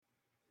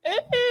And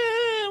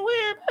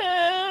we're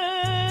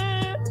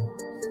back.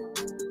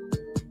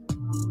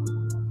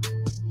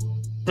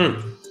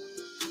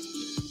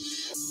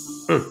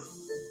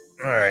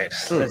 All right,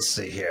 let's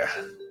see here.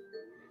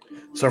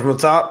 Start from the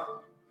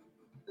top.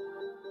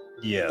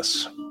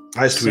 Yes.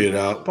 I just tweeted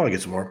out. Probably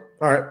get some more.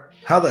 All right.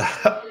 How the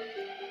hell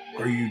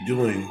are you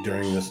doing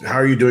during this? How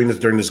are you doing this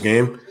during this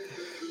game?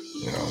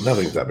 You know,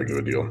 nothing's that big of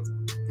a deal.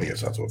 I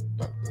guess that's all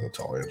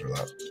I answer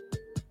that.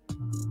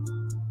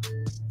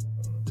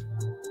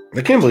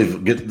 I can't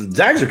believe the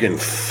Zags are getting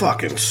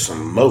fucking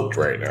smoked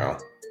right now.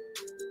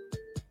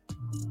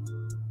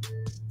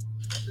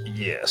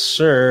 Yes,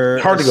 sir.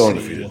 Hard to go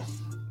undefeated.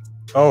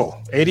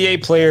 Oh,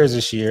 88 players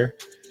this year.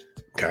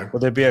 Okay. Will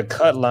there be a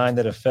cut line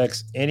that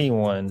affects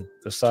anyone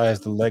besides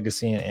the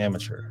legacy and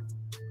amateur?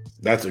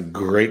 That's a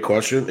great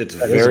question. It's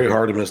very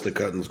hard to miss the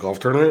cut in this golf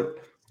tournament,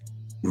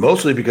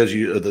 mostly because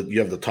you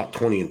have the top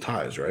 20 in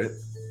ties, right?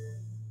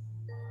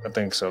 I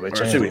think so.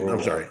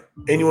 I'm sorry.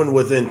 Anyone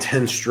within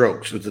 10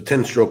 strokes. It's a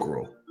 10-stroke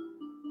rule.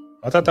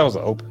 I thought that was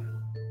an open.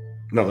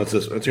 No, that's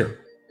this. That's here.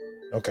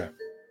 Okay.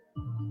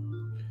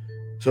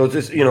 So it's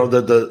just, you know,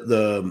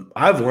 the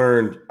I've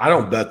learned I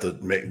don't bet the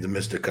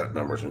missed the cut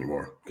numbers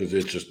anymore because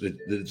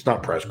it's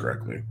not priced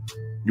correctly.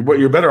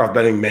 You're better off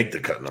betting make the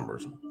cut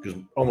numbers because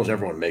almost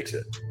everyone makes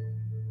it.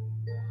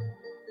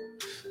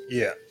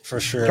 Yeah, for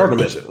sure. It's hard to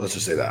miss it. Let's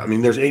just say that. I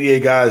mean, there's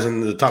 88 guys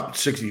and the top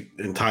 60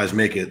 in ties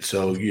make it.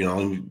 So, you know,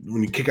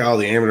 when you kick out all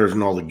the amateurs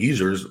and all the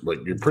geezers, like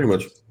you're pretty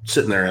much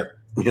sitting there at,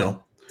 you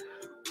know,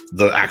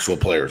 the actual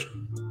players.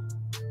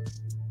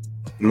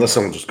 Unless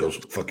someone just goes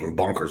fucking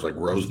bonkers like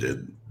Rose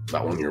did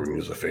that one year when he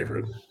was a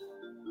favorite.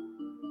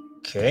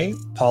 Okay.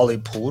 Polly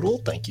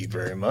Poodle, thank you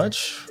very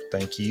much.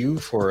 Thank you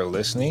for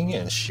listening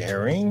and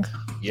sharing.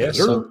 Yes.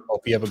 Sure. So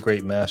hope you have a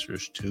great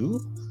Masters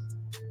too.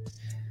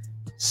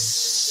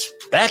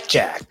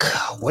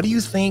 Backjack, what do you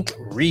think?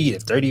 Reed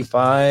at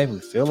 35. We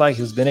feel like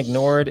he's been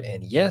ignored.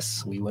 And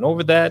yes, we went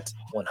over that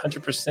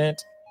 100%.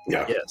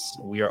 Yeah. Yes,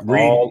 we are Reed,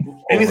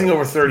 all anything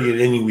over 30 at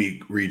any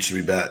week, Reed should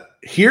be bet.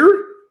 Here?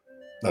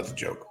 That's a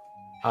joke.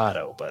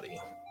 Otto, buddy.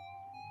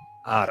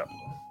 Otto.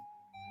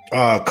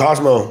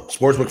 Cosmo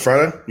Sportsbook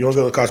Friday. You want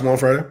to go to Cosmo on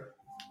Friday?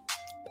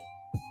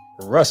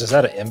 Russ, is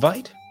that an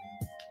invite?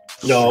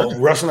 No, sure.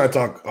 Russ and I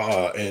talk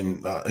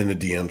in the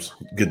DMs.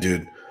 Good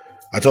dude.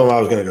 I told him I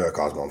was going to go to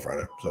Cosmo on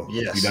Friday. So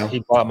yes, you down?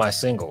 He bought my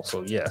single.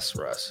 So yes,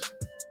 Russ.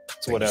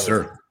 It's whatever.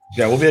 Sir.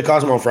 Yeah, we'll be at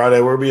Cosmo on Friday.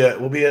 We'll be at.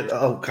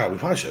 Oh God, we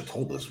probably should have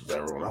told this to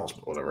everyone else,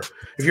 but whatever.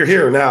 If you're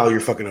here now, you're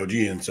fucking OG,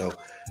 and so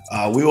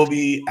we will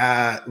be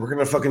at. We're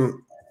gonna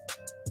fucking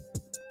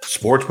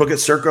Sportsbook at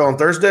Circa on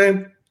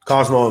Thursday.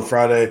 Cosmo on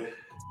Friday.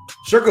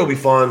 Circa will be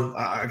fun.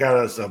 I got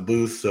us a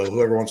booth, so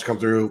whoever wants to come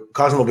through,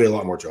 Cosmo will be a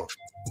lot more chill.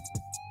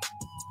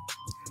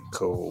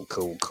 Cool.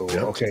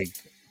 Yep. Okay.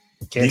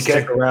 Can't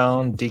stick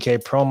around.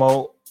 DK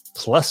promo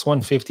plus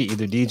 150,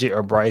 either DJ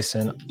or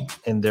Bryson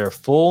in their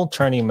full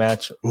tourney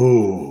match.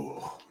 Ooh.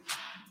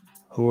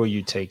 Who are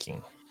you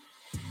taking?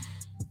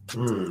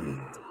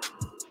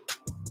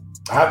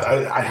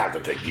 I have to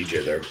take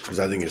DJ there because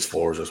I think his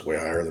floor is just way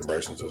higher than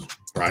Bryson's is.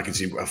 Or I can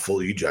see a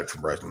full eject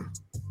from Bryson.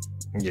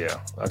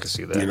 Yeah, I can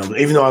see that. You know,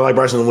 even though I like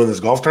Bryson to win this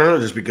golf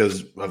tournament, just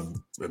because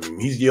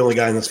he's the only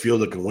guy in this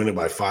field that can win it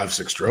by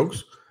 5-6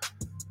 strokes.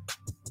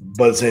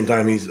 But at the same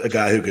time, he's a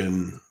guy who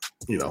can,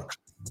 you know,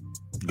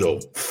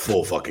 go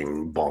full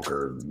fucking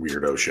bonker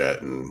weirdo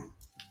shit, and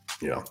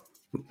you know,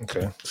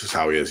 okay, this is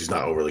how he is. He's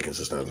not overly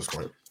consistent at this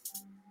point.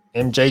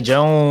 MJ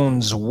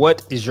Jones,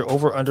 what is your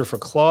over under for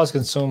claws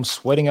consumed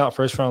sweating out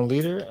first round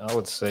leader? I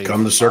would say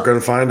come to Circa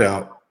and find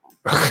out.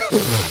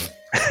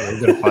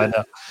 We're gonna find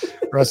out.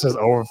 Russ says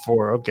over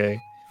 4. Okay.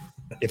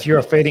 If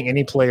you're fading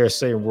any player,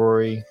 say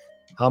Rory,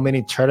 how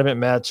many tournament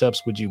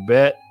matchups would you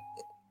bet?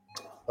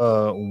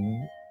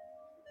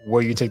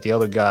 Where you take the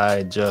other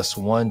guy, just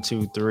 1,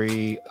 2,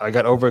 3. I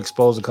got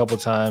overexposed a couple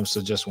times,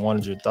 so just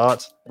wanted your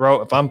thoughts,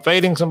 bro. If I'm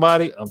fading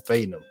somebody, I'm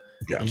fading them.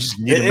 Yeah, you just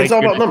need to it's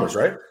all about numbers,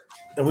 right?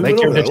 And we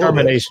make your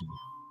determination.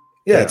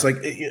 Yeah, it's like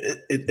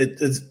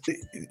it's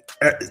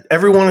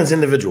everyone is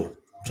individual,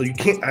 so you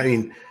can't. I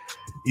mean,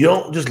 you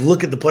don't just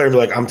look at the player and be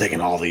like, I'm taking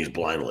all these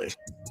blindly.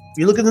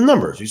 You look at the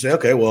numbers. You say,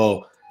 okay,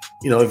 well,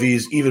 you know, if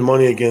he's even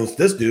money against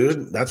this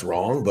dude, that's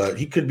wrong, but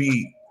he could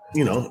be.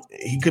 You know,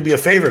 he could be a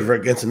favorite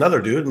against another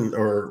dude,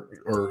 or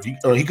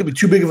he could be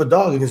too big of a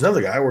dog against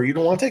another guy where you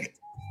don't want to take it.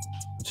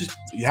 Just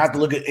you have to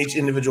look at each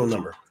individual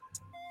number.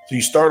 So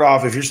you start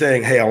off if you're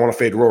saying, "Hey, I want to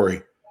fade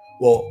Rory."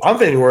 Well, I'm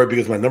fading Rory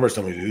because my numbers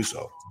tell me to do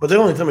so, but they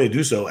only tell me to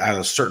do so at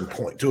a certain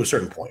point,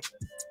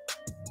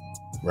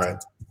 right?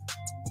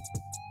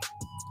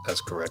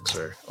 That's correct,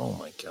 sir. Oh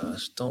my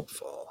gosh, don't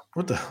fall!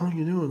 What the hell are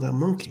you doing with that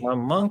monkey? It's my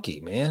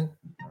monkey, man.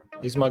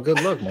 He's my good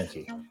luck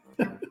monkey.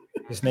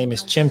 His name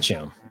is Chim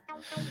Chim.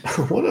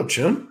 What up,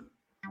 Chim?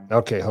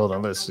 Okay, hold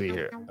on. Let's see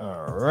here.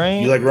 All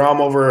right. You like Rahm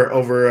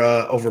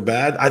over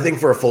Bad? I think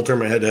for a full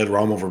tournament head-to-head,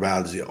 Rahm over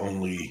Bad is the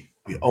only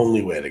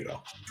way to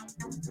go.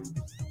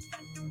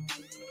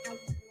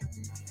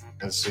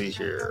 Let's see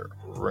here.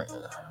 Rory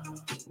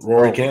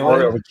Cantlay.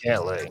 Rory over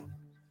Cantlay.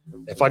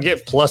 If I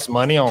get plus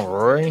money on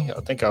Rory,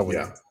 I think I would.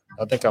 Yeah.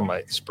 I think I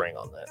might spring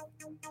on that.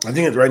 I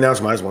think right now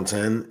it's minus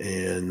 110,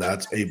 and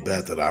that's a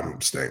bet that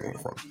I'm staying away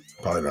from.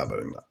 Probably not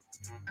betting that.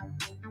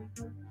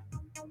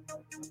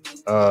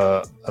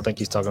 I think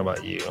he's talking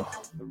about you.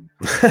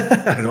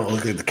 I don't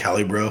look like the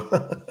Cali bro.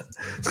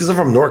 It's because I'm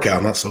from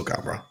NorCal, not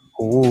SoCal, bro.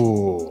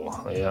 Ooh,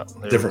 yeah.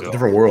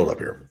 Different world up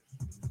here.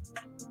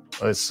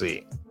 Let's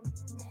see.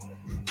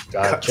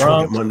 Got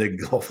drunk. Monday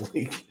Golf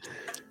League.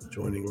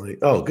 Joining late.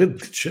 Oh,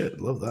 good shit.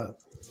 Love that.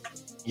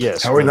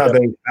 Yes. How are we not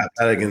betting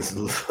that against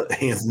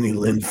Anthony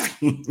Lynn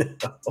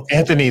Finau?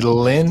 Anthony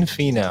Lynn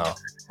Finau.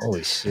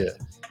 Holy shit.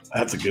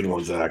 That's a good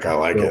one, Zach. I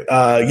like it.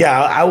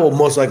 Yeah, I will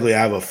most likely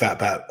have a fat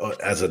pat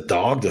as a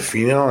dog to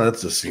Finau.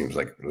 That just seems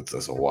like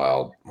that's a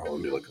wild. Well,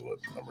 let me look at what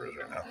the number is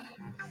right now.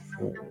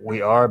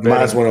 We are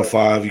minus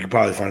 105. You can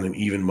probably find an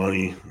even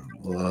money.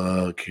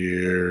 Look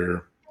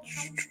here.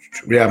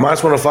 Yeah,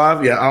 minus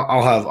 105. Yeah,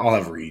 I'll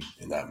have Reed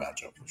in that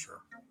matchup for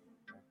sure.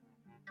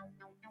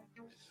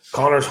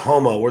 Connor's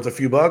Homo worth a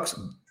few bucks.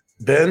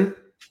 Ben,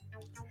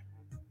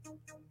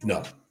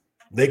 no,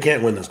 they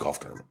can't win this golf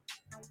tournament.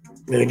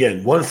 And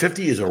again,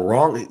 150 is a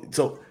wrong.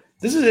 So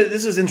this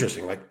is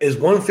interesting. Like, is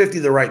 150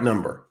 the right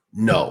number?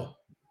 No,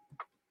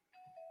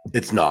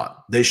 it's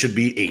not. They should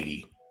be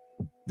 80.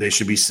 They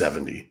should be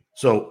 70.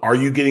 So are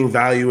you getting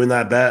value in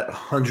that bet?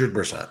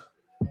 100%.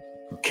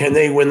 Can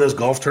they win this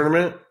golf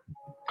tournament?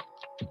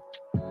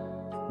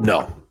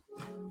 No.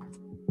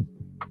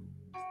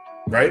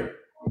 Right?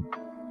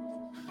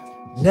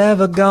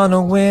 Never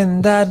gonna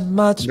win that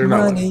much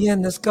money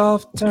in this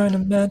golf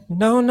tournament.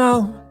 No.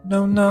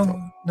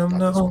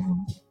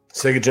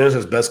 Sega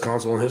Genesis best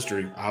console in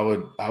history. I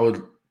would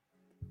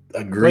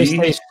agree.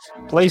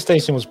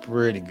 PlayStation was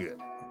pretty good.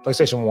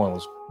 PlayStation 1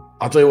 was.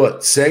 I'll tell you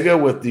what, Sega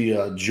with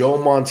the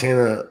Joe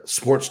Montana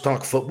Sports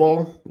Talk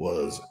Football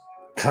was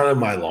kind of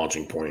my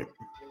launching point.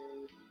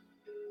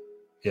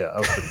 Yeah, that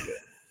was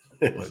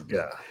pretty good.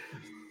 Yeah.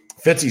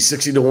 Fitzy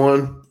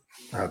 60-1.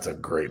 That's a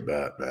great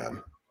bet,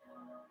 man.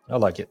 I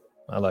like it.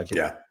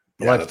 Yeah.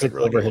 I like Fitz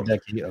over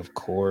Hideki, of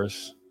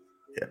course.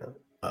 Yeah.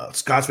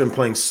 Scott's been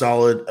playing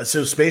solid.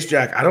 So Space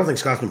Jack, I don't think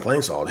Scott's been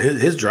playing solid.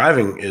 His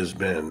driving has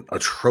been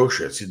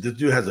atrocious. The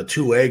dude has a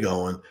two-way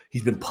going.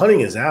 He's been putting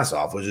his ass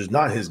off, which is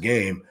not his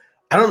game.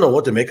 I don't know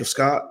what to make of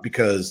Scott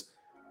because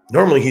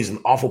normally he's an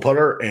awful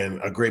putter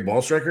and a great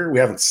ball striker. We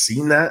haven't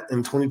seen that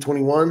in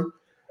 2021.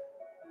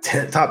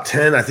 Top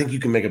 10, I think you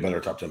can make a better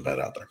top 10 bet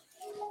out there.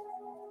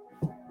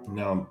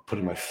 Now I'm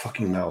putting my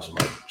fucking mouse in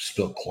my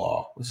spilled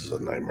claw. This is a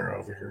nightmare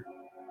over here.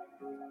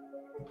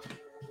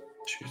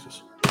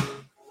 Jesus.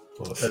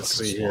 Let's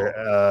see here.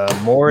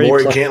 Maury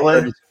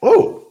Cantlay.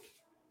 Oh,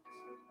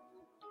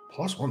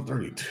 plus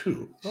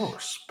 132. Oh,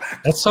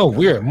 respect. That's so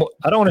weird.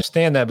 I don't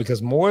understand that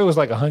because Maury was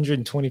like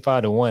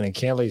 125-1 and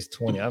Cantlay's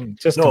 20. I'm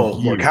just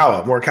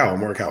Morikawa. What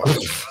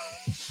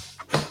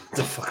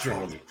the fuck's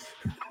wrong with you?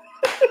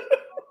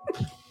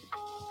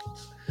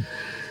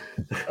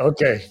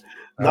 Okay.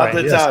 Not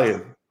the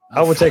Italian.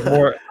 I would take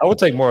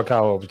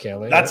Morikawa over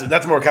Cantlay.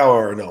 That's Morikawa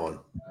or no one.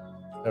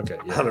 Okay.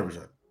 Yeah.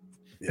 100%.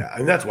 Yeah,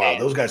 and that's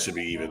wild. Those guys should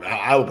be even.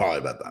 I would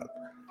probably bet that.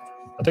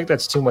 I think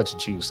that's too much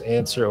juice.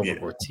 Answer over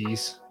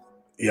Ortiz.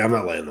 Yeah, I'm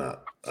not laying that.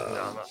 No,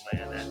 I'm not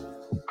laying that.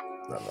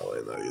 I'm not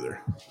laying that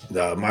either.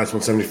 Minus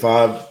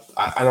 175.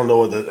 I don't know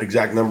what the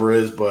exact number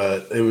is,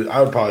 but I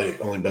would probably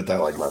only bet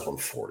that like minus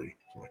 140.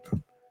 Like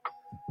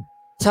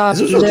that. Is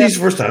this Ortiz's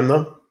first time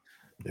though?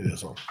 It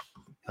is.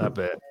 I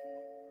bet.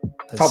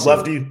 Top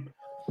lefty.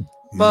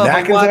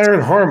 McIntyre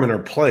and Harman are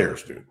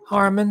players, dude.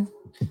 Harman,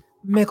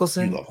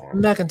 Mickelson,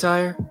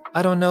 McIntyre.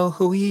 I don't know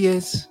who he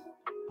is.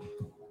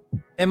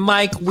 And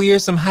Mike Weir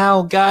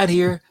somehow got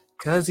here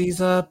because he's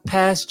a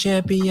past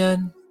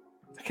champion.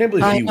 I can't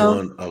believe he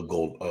won a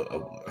gold.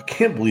 I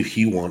can't believe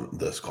he won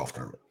this golf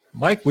tournament.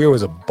 Mike Weir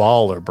was a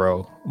baller,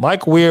 bro.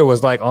 Mike Weir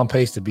was like on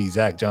pace to be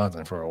Zach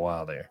Johnson for a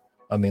while there.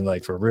 I mean,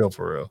 like for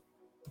real.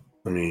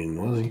 I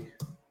mean, was he?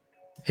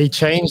 He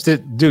changed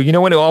it. Dude, you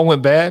know when it all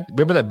went bad?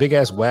 Remember that big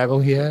ass waggle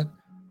he had?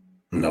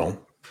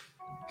 No.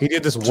 He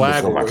did this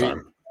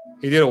waggle.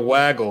 He did a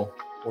waggle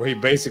where he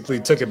basically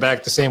took it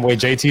back the same way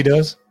JT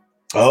does.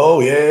 Oh,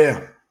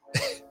 yeah.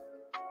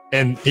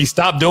 And he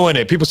stopped doing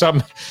it. People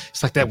stopped.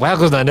 It's like that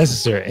waggle's not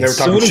necessary. They were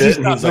talking shit.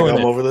 And he's like,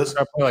 I'm over this. I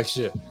feel like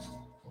shit.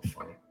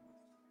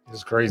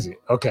 It's crazy.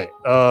 Okay.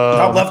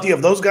 Top lefty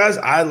of those guys,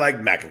 I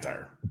like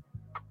McIntyre.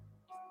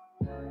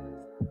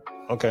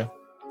 Okay.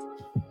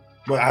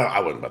 Well, I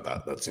wouldn't bet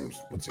that. That seems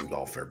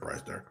all fair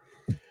price there.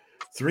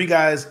 3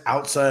 guys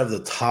outside of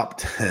the top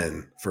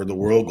 10 for the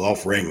World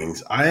Golf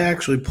Rankings. I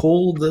actually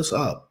pulled this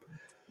up.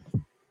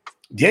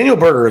 Daniel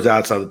Berger is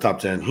outside the top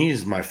 10.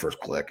 He's my first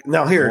click.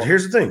 Now,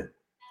 here's the thing.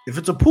 If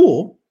it's a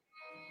pool,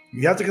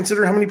 you have to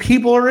consider how many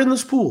people are in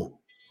this pool.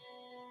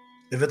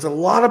 If it's a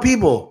lot of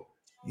people,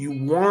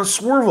 you want to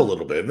swerve a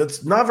little bit. If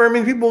it's not very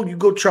many people, you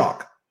go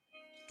chalk,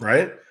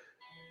 right?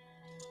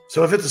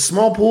 So if it's a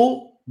small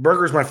pool,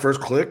 Berger's my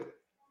first click.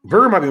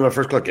 Berger might be my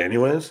first click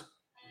anyways.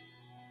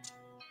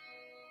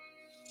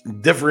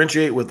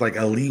 Differentiate with like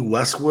a Lee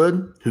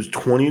Westwood, who's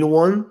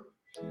 20-1.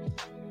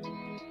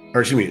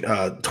 or excuse me,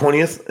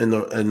 20th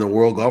in the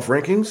world golf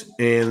rankings.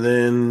 And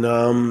then,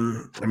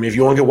 I mean, if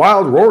you want to get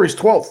wild, Rory's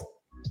 12th.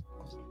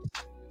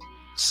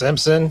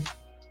 Simpson.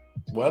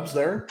 Webb's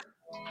there.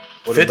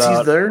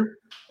 Fitzy's there.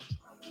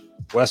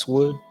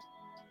 Westwood.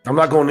 I'm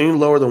not going any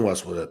lower than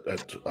Westwood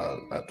at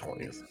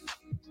 20th.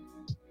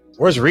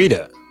 Where's Reed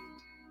at?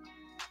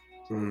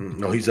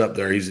 No, he's up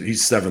there. He's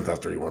 7th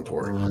after he won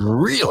tour.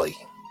 Really?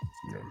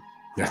 Yeah.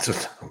 That's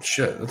just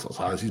shit. That's as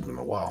high as he's been in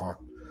a while, huh?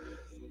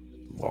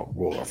 Well,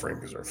 World Golf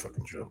Rankings are a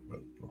fucking joke, but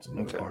that's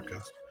another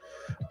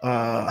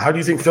podcast. How do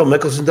you think Phil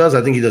Mickelson does?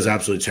 I think he does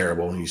absolutely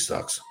terrible and he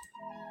sucks.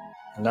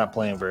 Not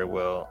playing very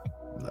well.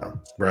 No,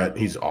 Brett,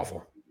 he's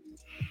awful.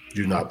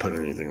 Do not put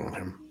anything on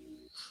him.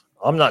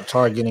 I'm not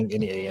targeting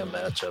any AM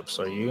matchups.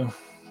 Are you?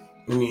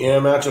 Any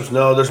AM matchups?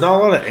 No, there's not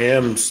a lot of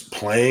AMs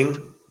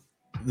playing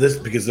this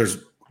because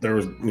there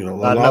was a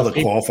lot of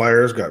the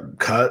qualifiers got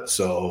cut.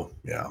 So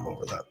yeah, I'm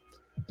over that.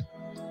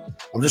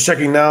 I'm just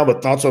checking now,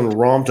 but thoughts on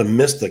Rahm to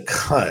miss the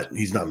cut?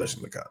 He's not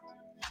missing the cut.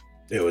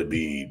 It would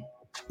be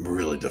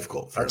really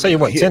difficult. I'll tell you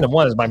what,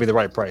 10-1 might be the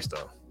right price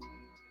though.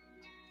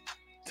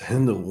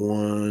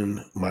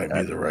 10-1 might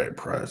be the right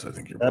price. I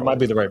think that might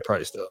be the right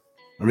price though.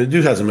 I mean, the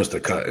dude hasn't missed a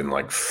cut in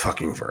like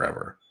fucking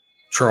forever.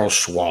 Charles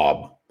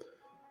Schwab,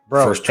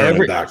 bro, first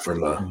turning back from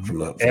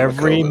the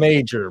every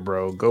major,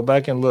 bro. Go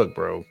back and look,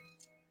 bro.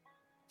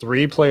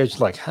 3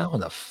 players, like how in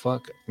the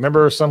fuck?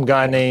 Remember some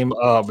guy named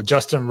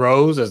Justin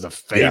Rose as the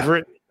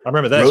favorite? Yeah. I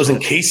remember that. Rose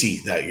and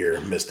Casey that year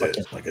missed it.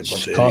 Like a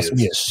bunch of cost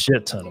me a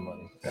shit ton of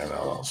money. Yeah, no,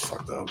 that was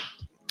fucked up.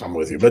 I'm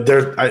with you, but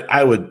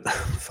I would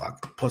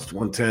plus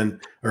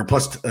 110 or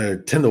plus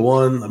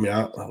 10-1. I mean,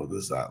 what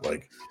is that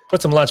like?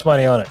 Put some lunch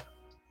money on it.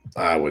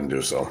 I wouldn't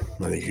do so.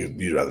 I think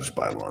you'd rather just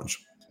buy lunch.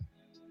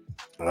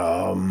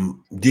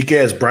 DK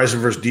has Bryson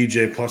versus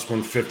DJ plus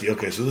 150.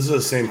 Okay, so this is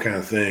the same kind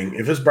of thing.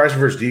 If it's Bryson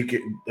versus DK,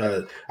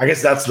 I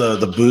guess that's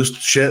the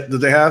boost shit that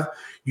they have.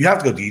 You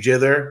have to go DJ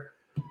there,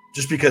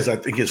 just because I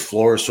think his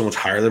floor is so much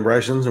higher than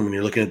Bryson's. And when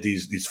you're looking at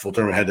these full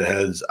tournament head to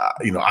heads,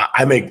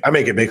 I make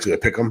it basically a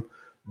pick 'em,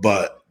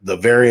 but the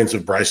variance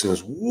of Bryson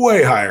is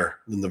way higher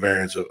than the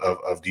variance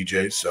of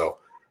DJ. So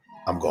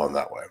I'm going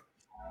that way.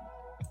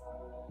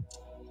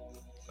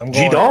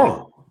 G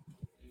Dong.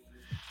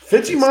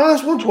 Fitzy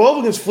minus 112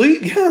 against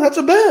Fleet. Yeah, that's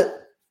a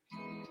bet.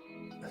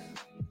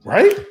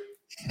 Right?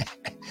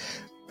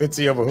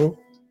 Fitzy over who?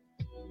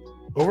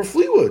 Over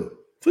Fleetwood.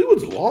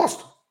 Fleetwood's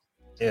lost.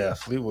 Yeah,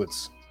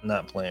 Fleetwood's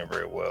not playing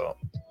very well.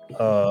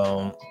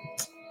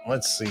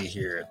 Let's see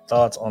here.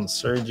 Thoughts on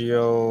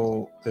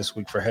Sergio this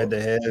week for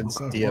head-to-heads,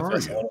 DFS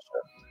ownership?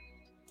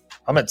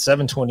 I'm at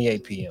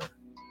 7:28 p.m.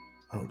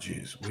 Oh,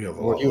 geez. We have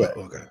a lot.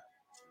 Okay.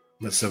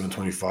 I'm at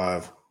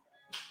 7:25.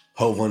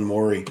 Hovland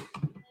Mori.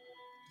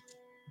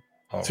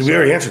 We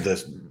already answered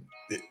this.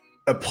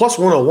 At plus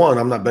 101,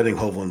 I'm not betting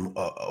Hovland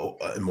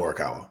in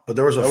Morikawa. But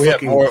there was a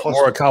fucking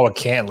Morikawa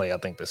Cantlay, I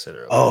think this hit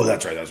earlier. Oh,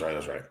 that's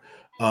right.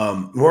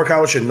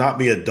 Morikawa should not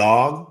be a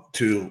dog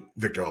to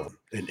Victor Hovland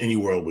in any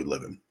world we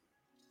live in.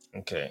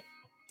 Okay.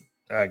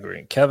 I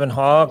agree. Kevin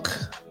Hawk.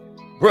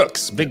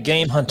 Brooks, big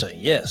game hunter.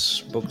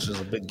 Yes, Brooks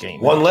is a big game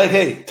hunter. One leg.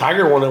 Hey,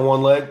 Tiger won in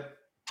one leg.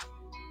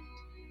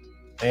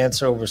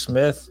 Answer over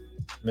Smith.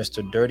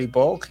 Mr. Dirty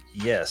Bulk,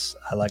 yes,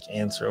 I like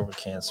Answer over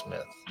Cam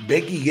Smith.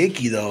 Bakey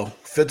Yakey, though,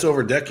 Fitz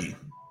over Decky.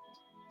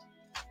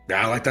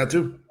 Yeah, I like that,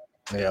 too.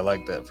 Yeah, I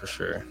like that for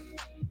sure.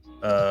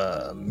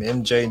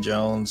 MJ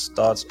Jones,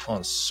 thoughts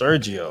on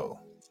Sergio?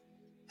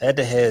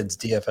 Head-to-heads,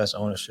 DFS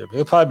ownership.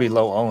 He'll probably be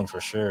low-owned for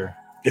sure.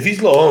 If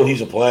he's low-owned,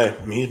 he's a play.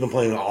 I mean, he's been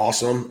playing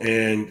awesome,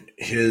 and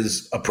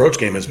his approach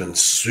game has been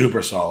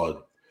super solid.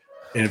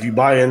 And if you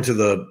buy into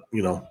the,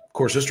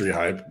 course history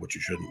hype, which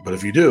you shouldn't, but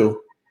if you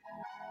do,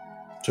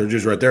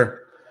 Sergio's right there.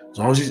 As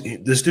long as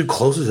this dude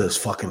closes his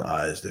fucking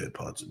eyes, Dave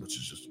Putz, which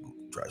is just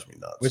drives me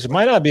nuts. Which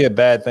might not be a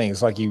bad thing.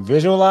 It's like you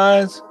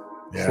visualize,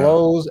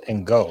 close,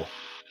 and go.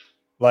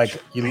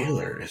 Like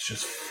it's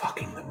just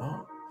fucking them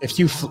up. If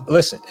you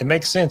listen, it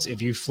makes sense.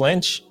 If you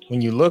flinch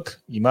when you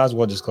look, you might as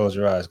well just close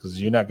your eyes because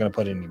you're not going to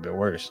put any bit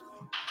worse.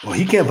 Well,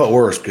 he can't put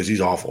worse because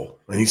he's awful,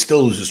 and he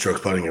still loses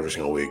strokes putting every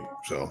single week.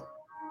 So,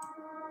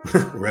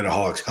 Red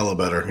Hawks, hella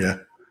better, yeah.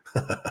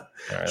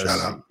 Right, shout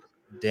out.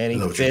 Danny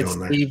Fitz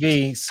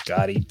TV,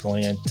 Scotty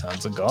playing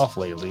tons of golf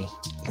lately.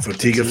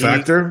 Fatigue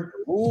factor?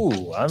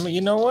 Ooh, I mean,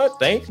 you know what?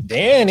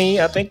 Danny,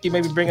 I think you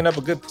may be bringing up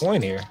a good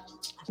point here.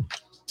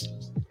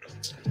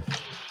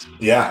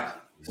 Yeah.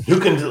 Who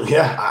can do,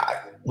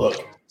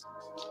 look.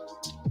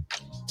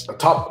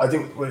 I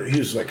think he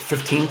was like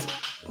 15th.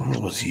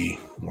 What was he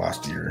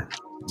last year?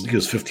 I think he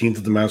was 15th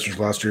at the Masters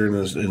last year in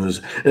his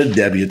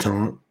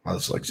debutante. I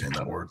just like saying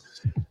that word.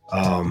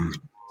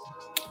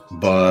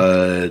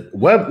 But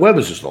Webb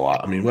is just a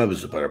lot. I mean, Webb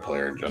is a better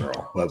player in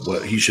general.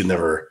 But he should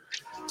never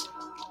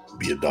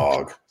be a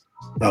dog.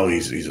 No,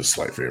 he's a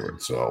slight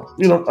favorite. So,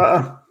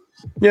 yeah,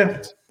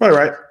 probably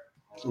right.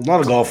 A lot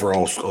of golf for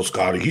old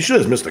Scotty. He should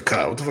have missed the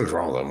cut. What the fuck's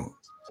wrong with him?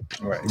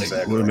 Right,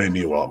 exactly. Would have made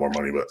me a lot more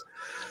money. But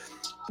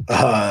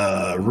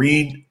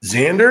Reed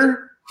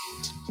Xander?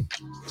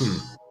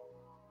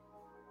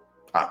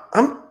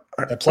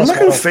 I'm not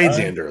going to fade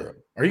Xander.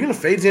 Are you going to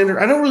fade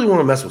Xander? I don't really want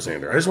to mess with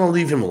Xander. I just want to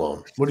leave him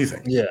alone. What do you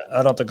think? Yeah,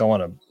 I don't think I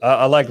want to.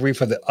 I like Reed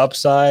for the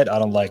upside. I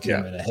don't like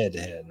him in a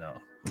head-to-head, no.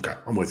 Okay,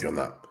 I'm with you on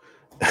that.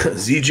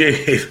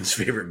 ZJ Haven's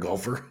favorite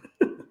golfer.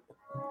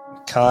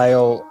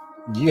 Kyle,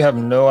 you have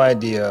no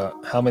idea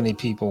how many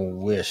people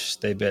wish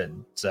they bet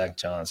Zach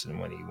Johnson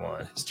when he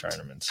won his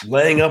tournaments.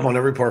 Laying up on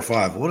every par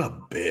 5. What a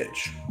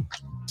bitch.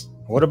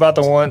 What about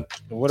the one?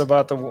 What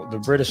about the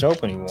British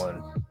Open he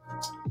won?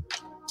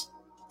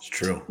 It's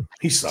true.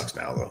 He sucks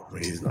now, though. I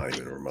mean, he's not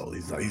even remote.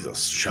 He's a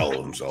shell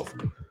of himself.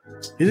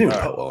 He doesn't even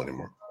putt well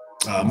anymore.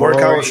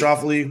 Morikawa and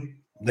Schauffele,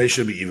 they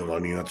should be even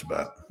money. That's a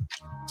bet.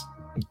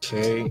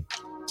 Okay.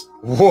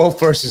 Wolf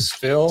versus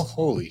Phil.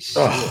 Holy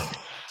shit.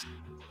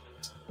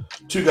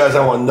 Two guys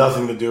I want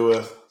nothing to do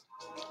with.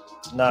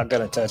 Not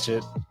gonna touch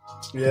it.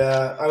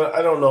 Yeah,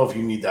 I don't know if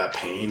you need that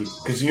pain,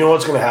 because you know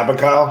what's going to happen,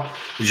 Kyle,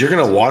 is you're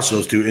going to watch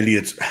those two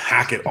idiots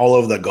hack it all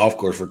over that golf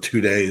course for 2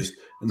 days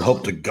and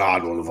hope to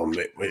God one of them,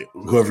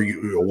 whoever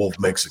Wolf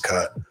makes the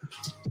cut.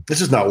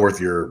 This is not worth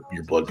your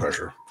blood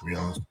pressure, to be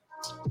honest.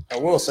 I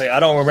will say I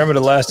don't remember the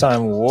last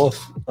time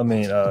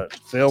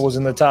Phil was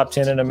in the top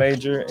 10 in a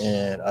major,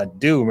 and I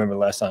do remember the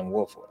last time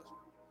Wolf was.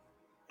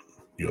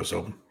 U.S.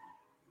 Open.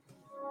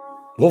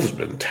 Wolf has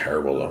been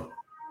terrible, though.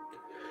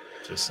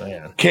 Just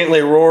saying.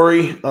 Cantlay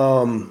Rory.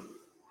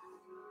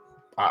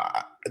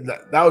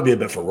 That would be a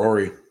bet for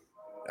Rory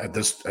at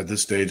this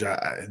stage.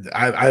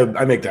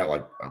 I make that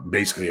like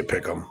basically a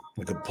pick 'em,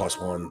 like a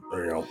 +1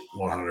 or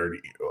 100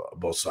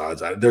 both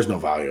sides. There's no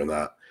value in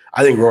that.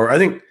 I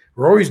think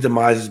Rory's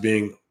demise is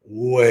being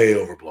way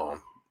overblown.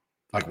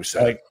 Like we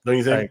said, don't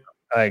you think?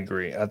 I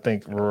agree. I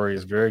think Rory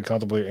is very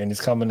comfortable and he's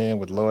coming in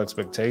with low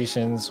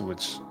expectations,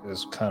 which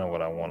is kind of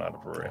what I want out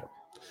of Rory.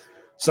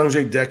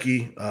 Sungjae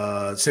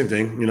Deki, same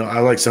thing. I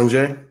like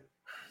Sungjae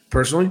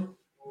personally.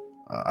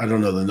 I don't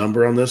know the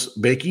number on this,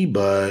 Bakey,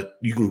 but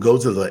you can go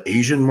to the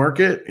Asian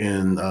market,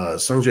 and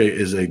Sungjae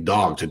is a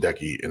dog to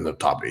Deki in the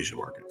top Asian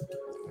market.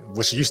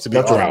 Which used to be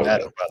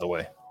automatic, by the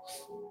way.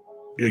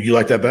 You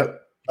like that bet?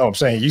 Oh, I'm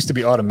saying it used to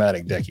be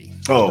automatic Deki.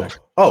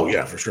 Oh,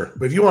 yeah, for sure.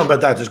 But if you want to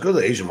bet that, just go to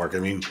the Asian market.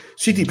 I mean,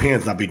 CT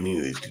Pan's not beating any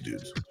of these two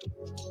dudes.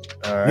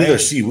 All right. Neither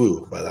is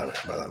Siwoo, by that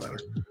matter.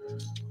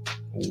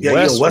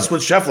 Yeah, Westwood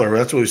Scheffler.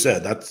 That's what we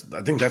said.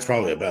 I think that's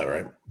probably a bet,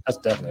 right? That's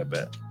definitely a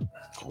bet.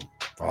 Cool.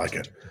 I like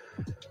it.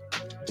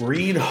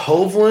 Reed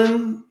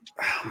Hovland.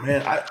 Oh,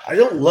 man, I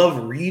don't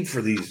love Reed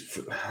for these.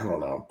 I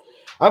don't know.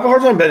 I have a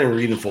hard time betting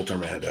Reed in full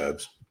tournament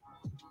head-to-heads.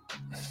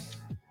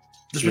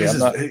 Just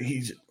because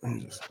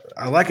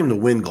I like him to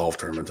win golf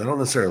tournaments. I don't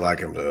necessarily like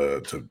him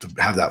to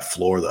have that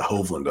floor that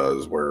Hovland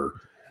does, where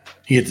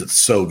he hits it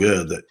so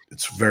good that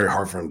it's very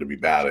hard for him to be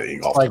bad at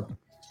golf. It's like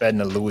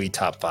betting a Louis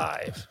top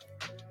 5.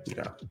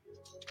 Yeah.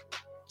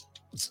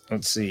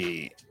 Let's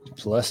see.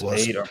 Plus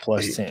 8 or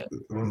plus 10. I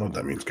don't know what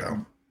that means,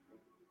 Kyle.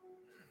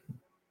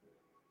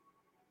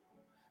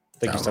 I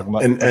think he's talking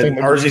about and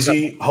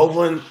RZC,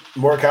 Hovland,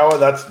 Morikawa.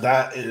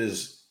 That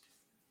is.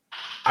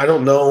 I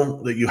don't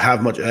know that you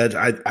have much edge.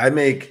 I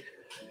make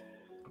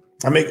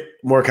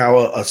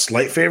Morikawa a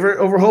slight favorite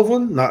over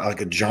Hovland, not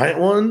like a giant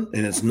one,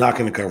 and it's not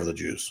going to cover the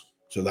juice.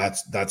 So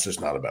that's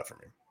just not a bet for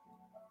me.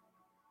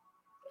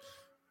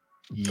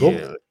 Cool.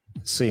 Yeah.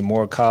 Let's see,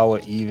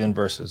 Morikawa even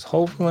versus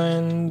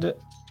Hovland.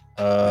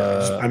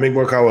 I make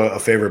Morikawa a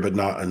favorite, but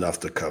not enough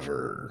to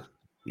cover.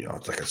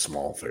 It's like a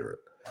small favorite.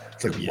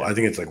 It's like I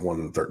think it's like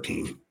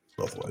 113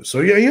 both ways. So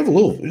yeah, you have a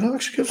little.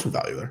 Actually give some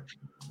value there.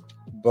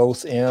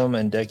 Both M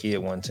and Deki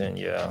at 110.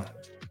 Yeah,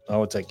 I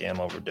would take M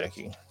over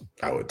Deki.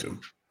 I would too,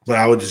 but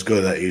I would just go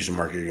to that Asian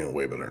market. You're getting a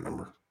way better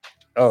number.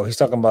 Oh, he's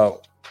talking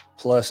about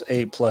plus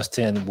 8, plus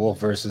 10 Wolf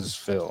versus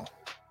Phil.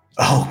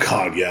 Oh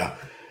God, yeah.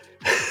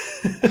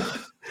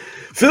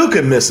 Phil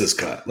could miss this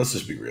cut. Let's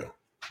just be real.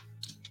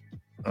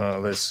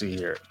 Let's see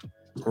here.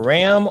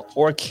 Ram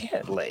or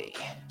Cantlay?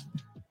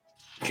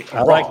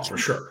 I like for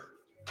sure.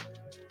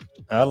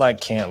 I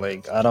like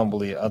Cantlay.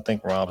 I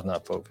think Rahm's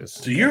not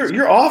focused. So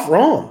you're off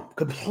Rahm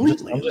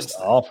completely. I'm just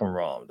off from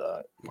Rahm,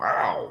 dog.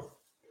 Wow.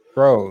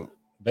 Bro,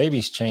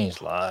 babies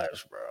change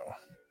lives,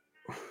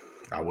 bro.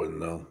 I wouldn't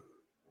know.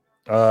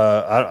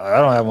 I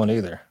don't have one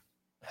either.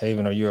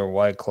 Haven, are you a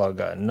White Claw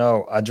guy?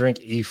 No, I drink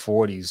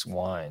E40's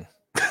wine.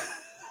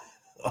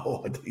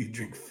 Oh, I thought you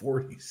drink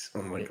 40s.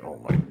 I'm like, oh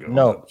my God.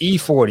 No,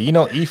 E40.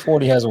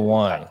 E40 has a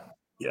wine.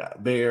 Yeah,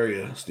 Bay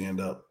Area,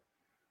 stand up.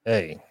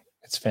 Hey,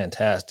 it's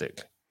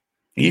fantastic.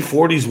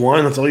 E40's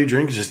wine, that's all you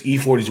drink is just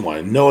E40's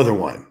wine. No other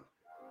wine.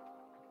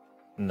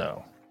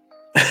 No.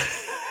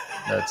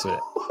 That's it.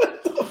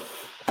 What the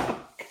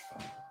fuck?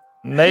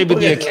 Maybe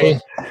the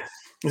occasion.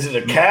 Is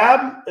it a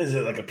cab? Is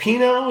it like a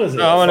Pinot? Is it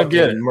I'm gonna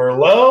get it.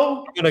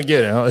 Merlot? I'm gonna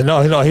get it.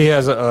 No, he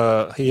has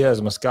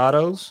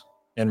Moscatos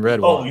and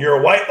red wine. Oh, you're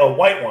a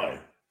white wine.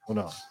 Hold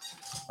on.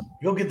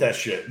 You'll get that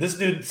shit. This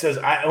dude says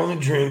I only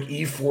drink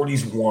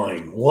E40's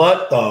wine.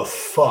 What the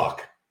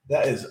fuck?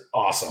 That is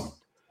awesome.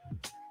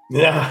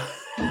 Yeah.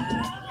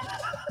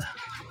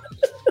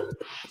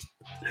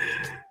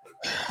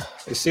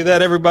 You see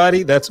that,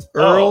 everybody? That's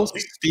Earl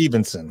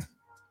Stevenson.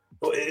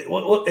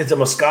 It's a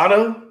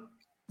Moscato?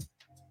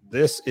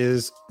 This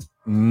is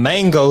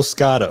Mango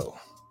Scotto.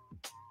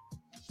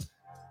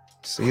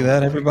 See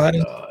that,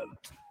 everybody?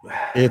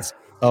 It's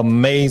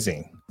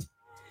amazing.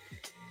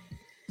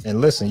 And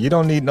listen, you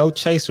don't need no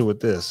chaser with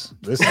this.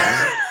 This is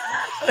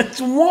it's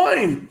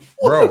wine,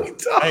 bro.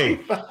 Hey,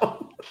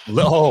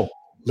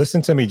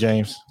 listen to me,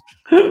 James.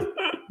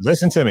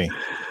 Listen to me.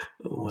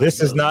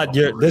 This is not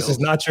your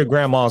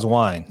grandma's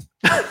wine.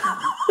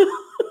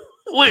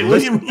 Wait, what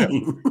do you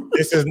mean?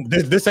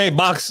 This ain't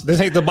box. This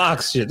ain't the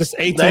box shit. This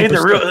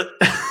 18%.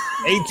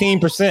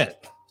 18%.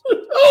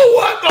 Oh,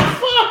 what the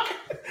fuck?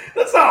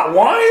 That's not wine.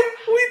 What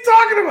are you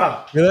talking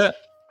about? Hear that?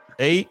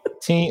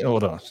 18.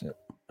 Hold on.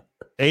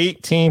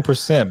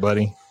 18%,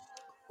 buddy.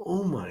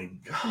 Oh my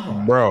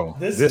god, bro!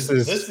 This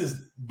is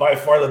by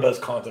far the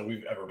best content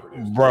we've ever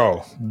produced,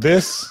 bro.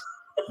 This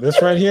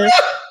right here,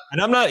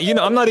 and I'm not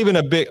even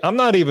a big. I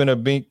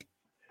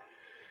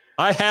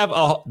have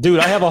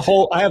a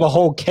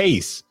whole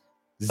case.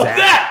 Zach.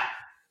 That.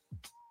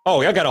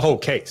 Oh, I got a whole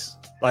case.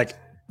 Like,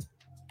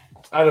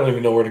 I don't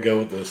even know where to go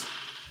with this.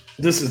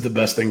 This is the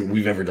best thing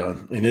we've ever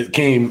done, and it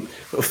came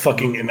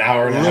fucking an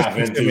hour and a half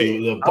into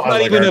the.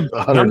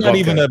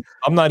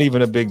 I'm not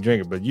even a big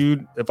drinker, but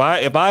if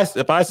I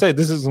say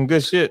this is some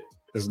good shit,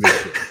 this is good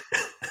shit.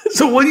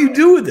 So what do you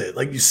do with it?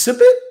 Like you sip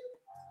it?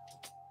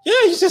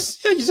 Yeah, you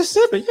just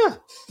sip it. Yeah.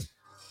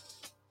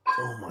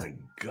 Oh my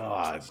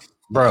god,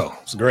 bro,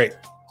 it's great.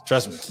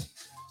 Trust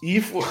me.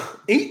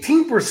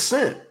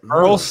 18%.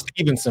 Earl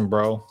Stevenson,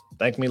 bro.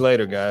 Thank me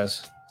later,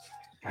 guys.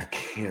 I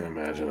can't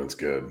imagine it's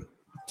good.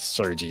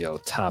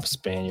 Sergio, top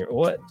Spaniard.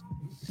 What?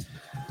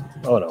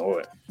 Hold on,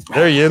 what?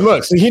 There you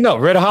look. See,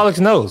 Redaholics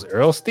knows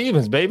Earl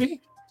Stevens,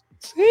 baby.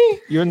 See,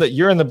 you're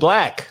in the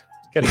black.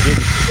 Gotta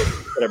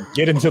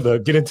get into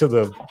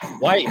the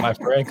white, my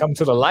friend. Come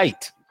to the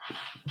light.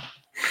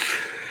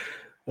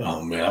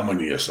 Oh man, I'm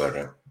gonna need a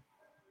second.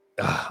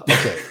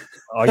 Okay.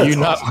 Are you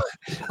not?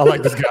 I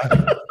like this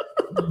guy.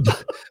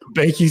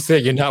 Bakey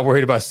said you're not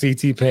worried about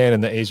CT Pan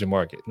in the Asian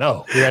market.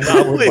 No, we are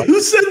not worried. Wait,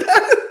 who said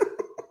that?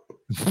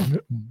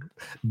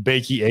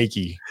 Bakey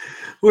Akey.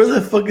 Where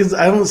the fuck is?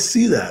 I don't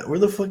see that. Where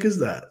the fuck is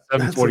that?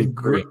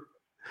 743.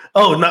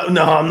 Oh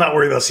no, I'm not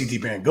worried about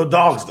CT Pan. Go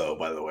Dogs though,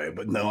 by the way.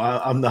 But no,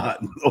 I'm not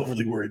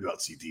overly worried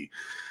about CT.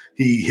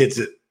 He hits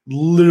it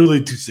literally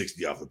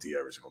 260 off the tee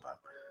every single time.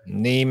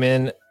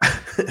 Neiman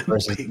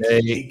versus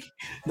Day.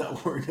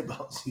 Not worried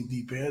about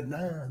CT Pan.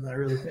 Nah, not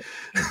really.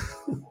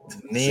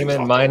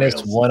 Neiman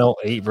minus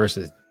 108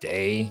 versus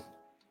Day.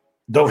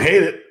 Don't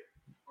hate it.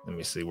 Let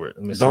me see where.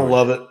 Don't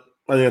love it.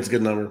 I think that's a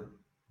good number.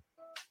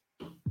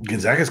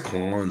 Gonzaga's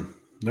clawing.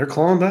 They're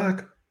clawing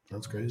back.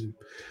 That's crazy.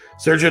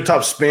 Sergio,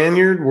 top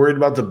Spaniard, worried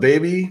about the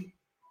baby.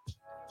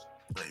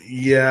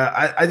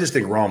 Yeah, I just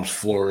think Rahm's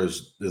floor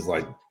is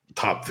like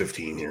top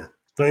 15 here.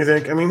 Don't you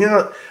think? I mean,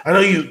 yeah, I know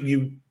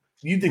you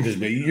think this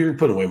baby. You're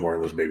putting way more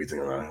in this baby thing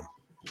than I am.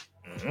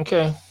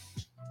 Okay.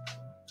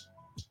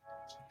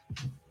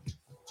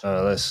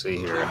 Let's see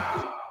here.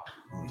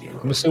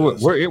 Let me see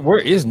where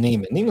is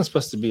Neiman? Neiman's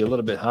supposed to be a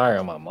little bit higher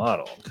on my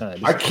model.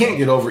 I can't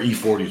get over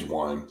E40's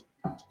wine.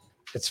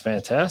 It's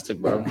fantastic,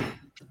 bro.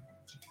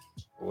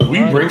 Will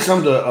you bring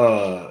some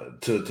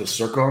to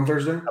Circle on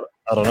Thursday?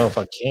 I don't know if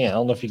I can. I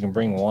don't know if you can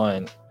bring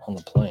wine on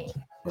the plane.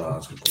 No,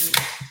 that's good.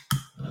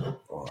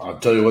 I'll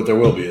tell you what there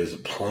will be is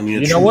plenty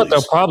of. You know what?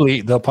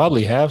 They'll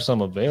probably have some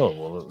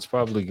available. It's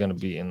probably going to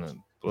be in the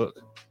book.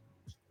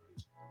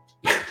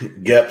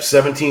 Yep,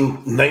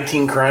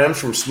 19 Crimes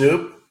from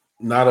Snoop.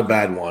 Not a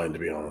bad wine, to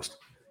be honest.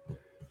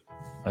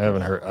 I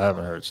haven't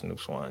heard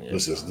Snoop's wine yet.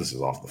 This is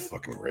off the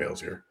fucking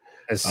rails here.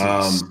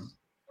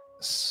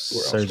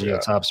 Sergio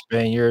top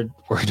Spaniard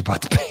worried about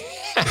the baby.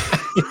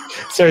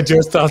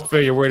 Sergio's top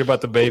Spaniard worried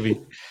about the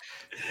baby.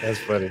 That's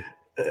funny.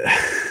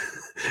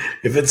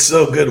 If it's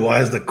so good,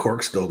 why is the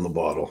cork still in the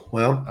bottle?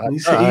 Well,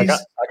 I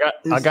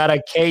got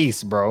a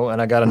case, bro,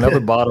 and I got another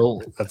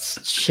bottle that's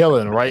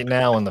chilling right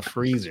now in the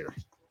freezer.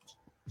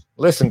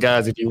 Listen,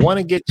 guys, if you want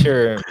to get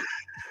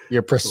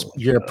your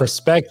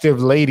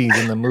prospective ladies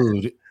in the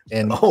mood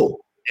and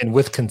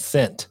with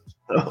consent,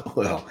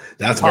 well,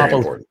 that's very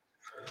important.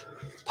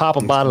 Pop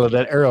a bottle of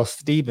that Earl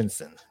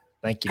Stevenson.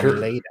 Thank you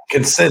later.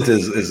 Consent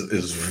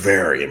is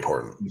very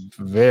important.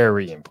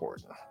 Very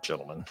important,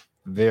 gentlemen.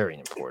 Very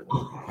important.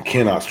 I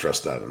cannot stress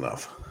that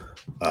enough.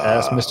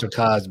 Ask Mr.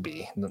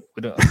 Cosby.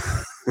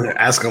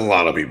 Ask a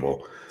lot of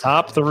people.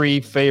 Top 3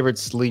 favorite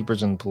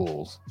sleepers in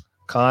pools.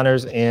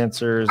 Connor's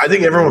answers. I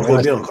think everyone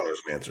would be on Connor's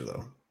answer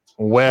though.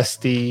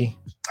 Westy.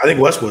 I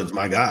think Westwood's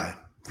my guy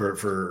for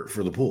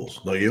the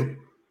pools. Don't you?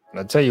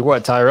 I tell you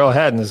what, Tyrell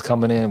Hatton is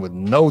coming in with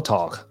no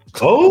talk.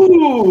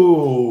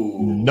 Oh,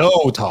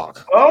 no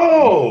talk.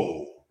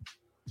 Oh,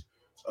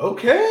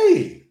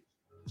 okay.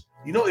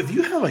 You know, if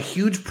you have a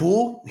huge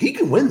pool, he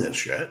can win this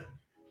shit.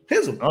 He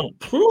has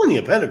plenty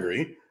of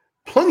pedigree,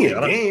 plenty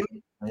of game.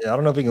 Yeah, I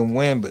don't know if he can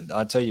win, but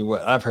I'll tell you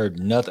what, I've heard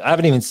nothing. I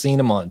haven't even seen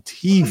him on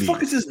TV. What the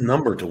fuck is his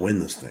number to win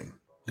this thing?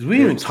 Because we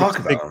didn't even talk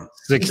about him.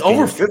 60. He's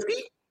over 50?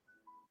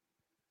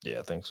 Yeah,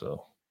 I think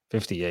so.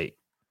 58.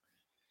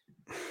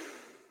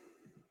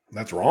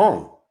 That's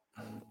wrong.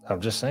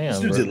 I'm just saying. This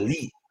dude's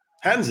elite.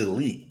 Hatton's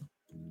elite.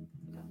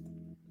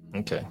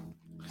 Okay.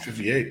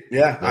 58.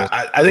 Yeah,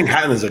 I think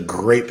Hatton is a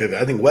great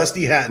pivot. I think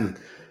Westy Hatton.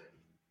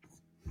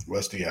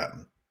 Let's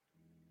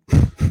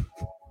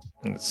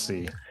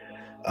see.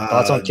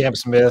 Thoughts on Cam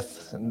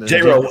Smith?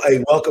 J-Ro,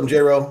 hey, welcome,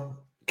 J-Ro.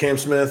 Cam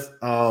Smith.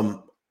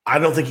 I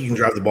don't think he can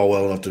drive the ball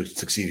well enough to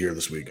succeed here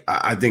this week.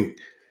 I think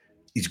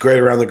he's great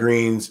around the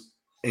greens,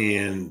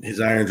 and his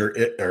irons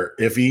are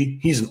iffy.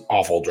 He's an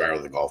awful driver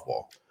of the golf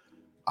ball.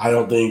 I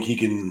don't think he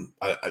can.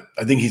 I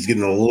think he's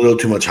getting a little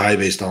too much high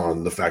based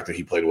on the fact that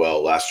he played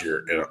well last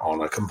year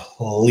on a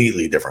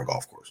completely different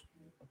golf course.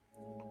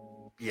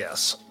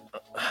 Yes.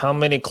 How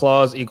many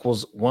claws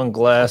equals one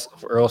glass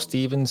of Earl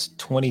Stevens?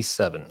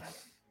 27.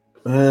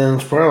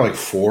 It's probably like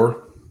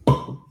 4.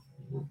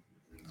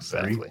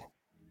 Exactly. 3.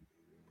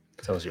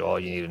 Tells you all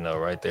you need to know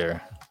right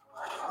there.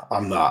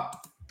 I'm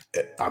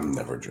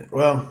never drinking.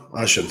 Well,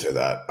 I shouldn't say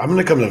that. I'm going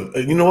to come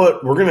to, you know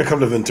what? We're going to come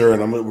to Ventura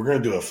and we're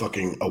going to do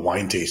a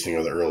wine tasting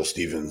of the Earl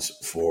Stevens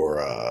for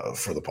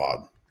the pod.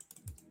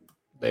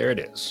 There it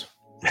is.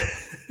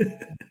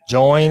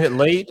 Joined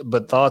late,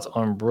 but thoughts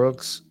on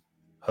Brooks.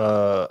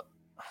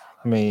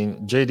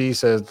 JD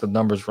says the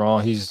number's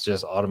wrong. He's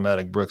just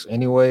automatic Brooks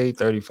anyway,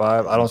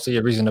 35. I don't see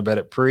a reason to bet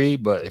it pre,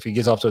 but if he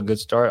gets off to a good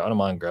start, I don't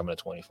mind grabbing a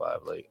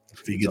 25 late.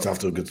 If he gets off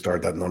to a good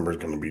start, that number is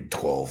going to be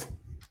 12.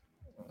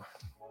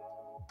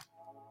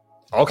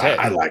 Okay.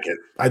 I like it.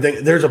 I think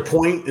there's a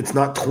point. It's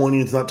not 20.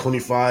 It's not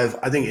 25.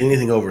 I think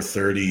anything over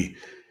 30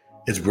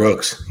 is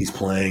Brooks. He's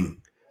playing.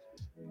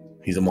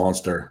 He's a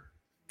monster.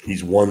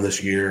 He's won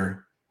this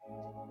year.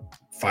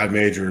 5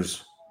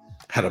 majors.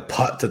 Had a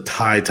putt to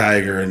tie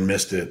Tiger and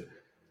missed it.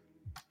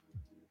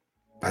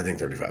 I think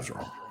 35 is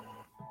wrong.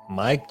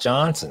 Mike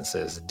Johnson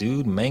says,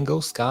 dude,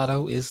 Mango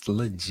Scotto is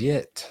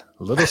legit.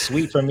 A little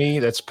sweet for me.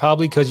 That's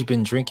probably because you've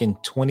been drinking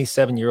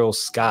 27-year-old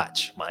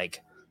scotch,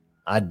 Mike.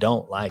 I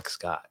don't like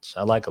scotch.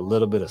 I like a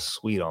little bit of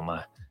sweet on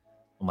my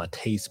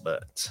taste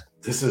buds.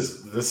 This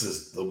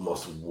is the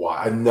most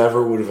wild. I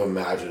never would have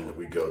imagined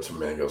we go to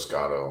Mango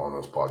Scotto on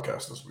this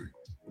podcast this week.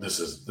 This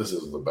is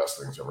the best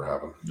thing that's ever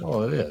happened.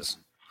 Oh, it is.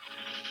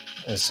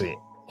 Let's see.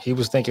 He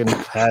was thinking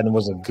Hatton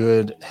was a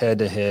good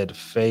head-to-head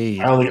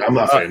fade. I'm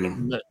not fading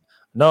him.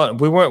 No,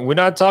 we weren't. We're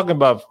not talking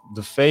about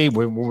the fade.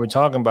 What we're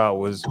talking about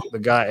was the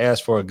guy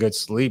asked for a good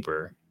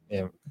sleeper,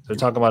 and they're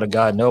talking about a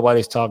guy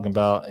nobody's talking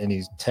about, and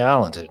he's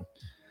talented.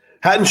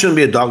 Hatton shouldn't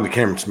be a dog to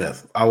Cameron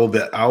Smith. I will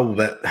bet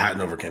Hatton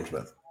over Cam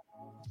Smith.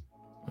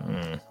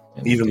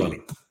 Even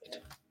money.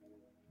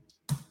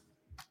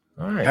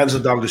 All right. Hatton's a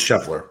dog to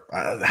Scheffler.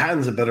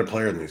 Hatton's a better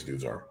player than these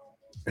dudes are,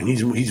 and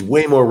he's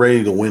way more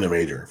ready to win a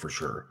major for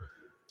sure.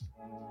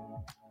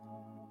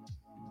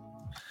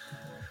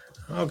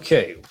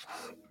 Okay.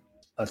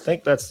 I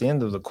think that's the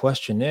end of the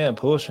questionnaire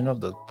portion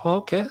of the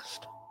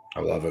podcast.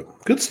 I love it.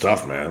 Good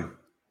stuff, man.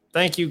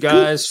 Thank you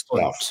guys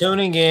for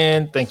tuning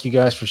in. Thank you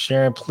guys for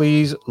sharing.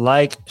 Please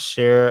like,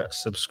 share,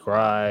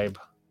 subscribe.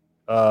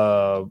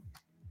 I'm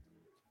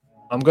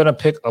going to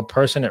pick a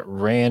person at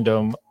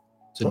random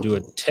to do a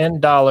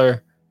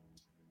 $10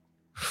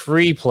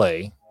 free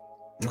play.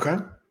 Okay.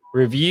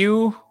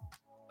 Review.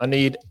 I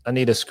need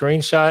a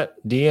screenshot.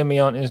 DM me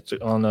on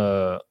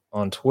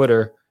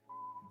Twitter.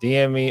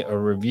 DM me a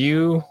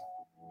review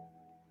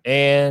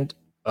and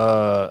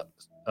a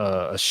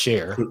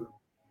share.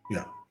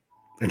 Yeah.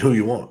 And who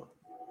you want.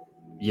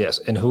 Yes.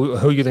 And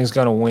who you think is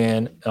going to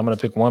win. I'm going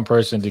to pick one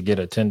person to get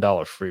a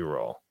 $10 free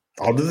roll.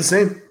 I'll do the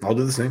same.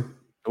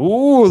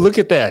 Ooh, look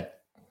at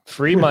that.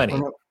 Free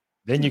money.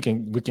 Then you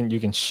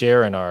can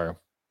share in our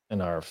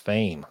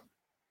fame.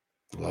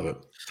 Love it.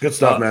 Good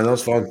stuff, man. That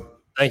was fun.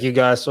 Thank you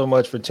guys so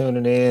much for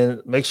tuning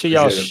in. Make sure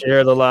y'all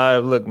share the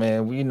live. Look,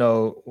 man, we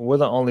know we're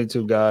the only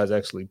 2 guys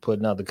actually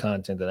putting out the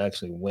content that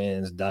actually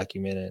wins,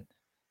 documented.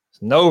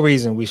 There's no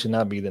reason we should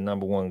not be the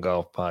 #1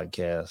 golf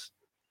podcast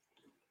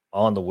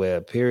on the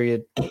web,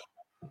 period.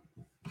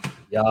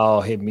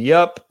 Y'all hit me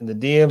up in the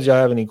DMs. Y'all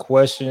have any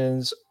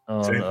questions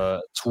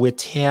on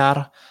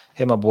Twitter?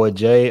 Hit my boy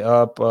Jay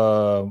up.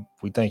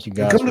 We thank you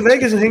guys. Come to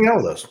Vegas and hang out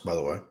with us, by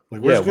the way.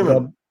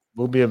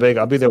 We'll be in Vegas.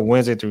 I'll be there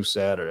Wednesday through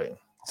Saturday.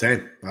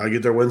 Same. I'll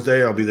get there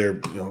Wednesday. I'll be there,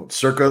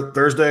 circa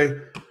Thursday,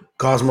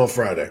 Cosmo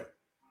Friday.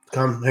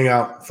 Come hang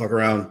out, fuck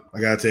around.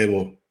 I got a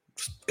table.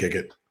 Just kick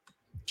it.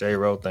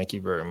 J-Ro, thank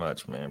you very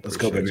much, man. Let's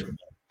go, baby.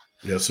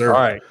 Yes, sir.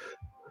 All right.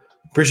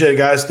 Appreciate it,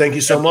 guys. Thank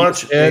you so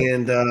much.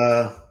 And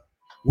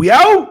we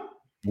out.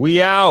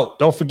 We out.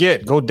 Don't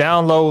forget, go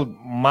download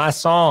my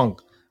song.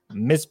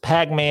 Miss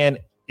Pac-Man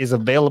is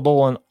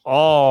available on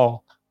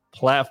all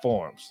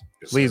platforms.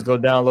 Yes, please go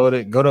download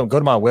it. Go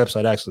to my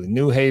website, actually,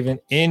 New Haven,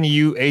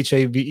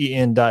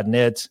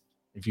 NUHAVEN.net.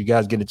 If you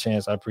guys get a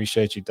chance, I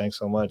appreciate you. Thanks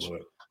so much.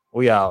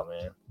 We out,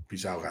 man.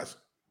 Peace out, guys.